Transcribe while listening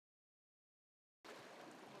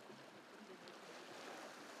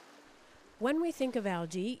When we think of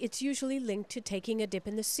algae, it's usually linked to taking a dip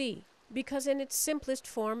in the sea, because in its simplest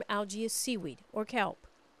form, algae is seaweed or kelp.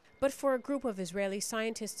 But for a group of Israeli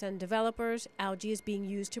scientists and developers, algae is being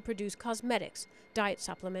used to produce cosmetics, diet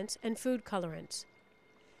supplements, and food colorants.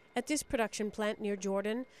 At this production plant near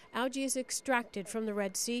Jordan, algae is extracted from the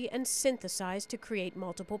Red Sea and synthesized to create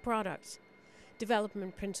multiple products.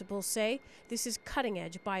 Development principles say this is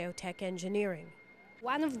cutting-edge biotech engineering.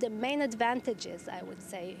 One of the main advantages, I would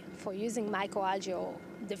say, for using microalgae or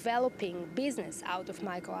developing business out of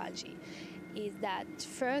microalgae is that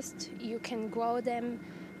first you can grow them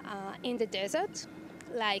in the desert,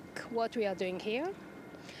 like what we are doing here.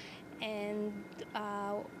 And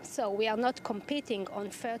so we are not competing on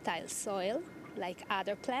fertile soil like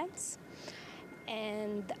other plants.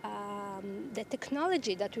 And the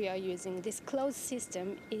technology that we are using, this closed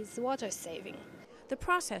system, is water saving. The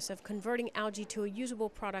process of converting algae to a usable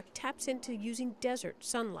product taps into using desert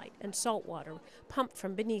sunlight and salt water pumped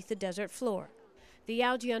from beneath the desert floor. The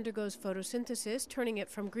algae undergoes photosynthesis, turning it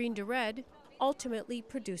from green to red, ultimately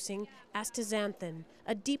producing astaxanthin,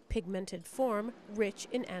 a deep pigmented form rich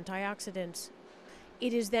in antioxidants.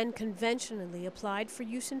 It is then conventionally applied for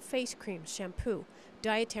use in face creams, shampoo,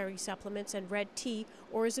 dietary supplements, and red tea,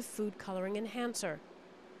 or as a food coloring enhancer.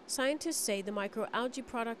 Scientists say the microalgae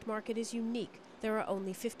product market is unique. There are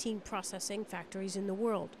only 15 processing factories in the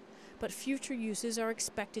world, but future uses are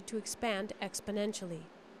expected to expand exponentially.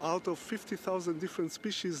 Out of 50,000 different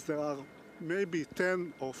species, there are maybe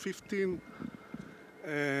 10 or 15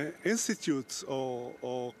 institutes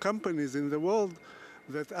or companies in the world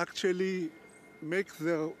that actually make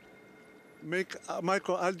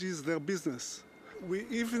microalgae their business. We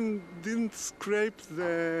even didn't scrape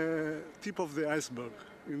the tip of the iceberg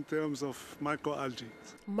in terms of microalgae.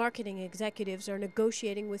 Marketing executives are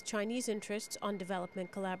negotiating with Chinese interests on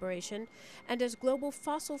development collaboration, and as global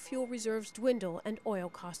fossil fuel reserves dwindle and oil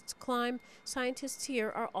costs climb, scientists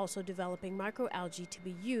here are also developing microalgae to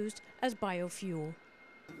be used as biofuel.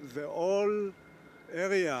 The whole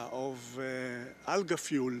area of alga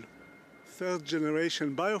fuel, third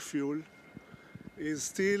generation biofuel, is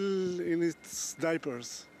still in its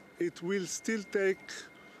diapers. It will still take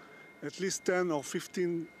at least 10 or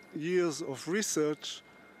 15 years of research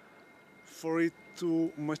for it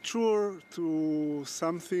to mature to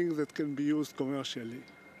something that can be used commercially.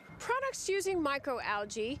 Products using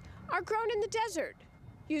microalgae are grown in the desert,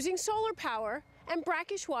 using solar power and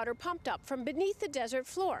brackish water pumped up from beneath the desert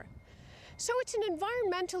floor. So it's an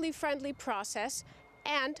environmentally friendly process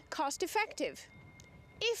and cost-effective.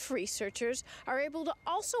 If researchers are able to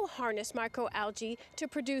also harness microalgae to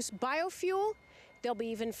produce biofuel, they'll be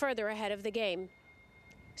even further ahead of the game.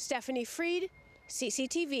 Stephanie Fried,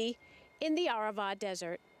 CCTV, in the Arava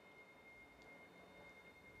Desert.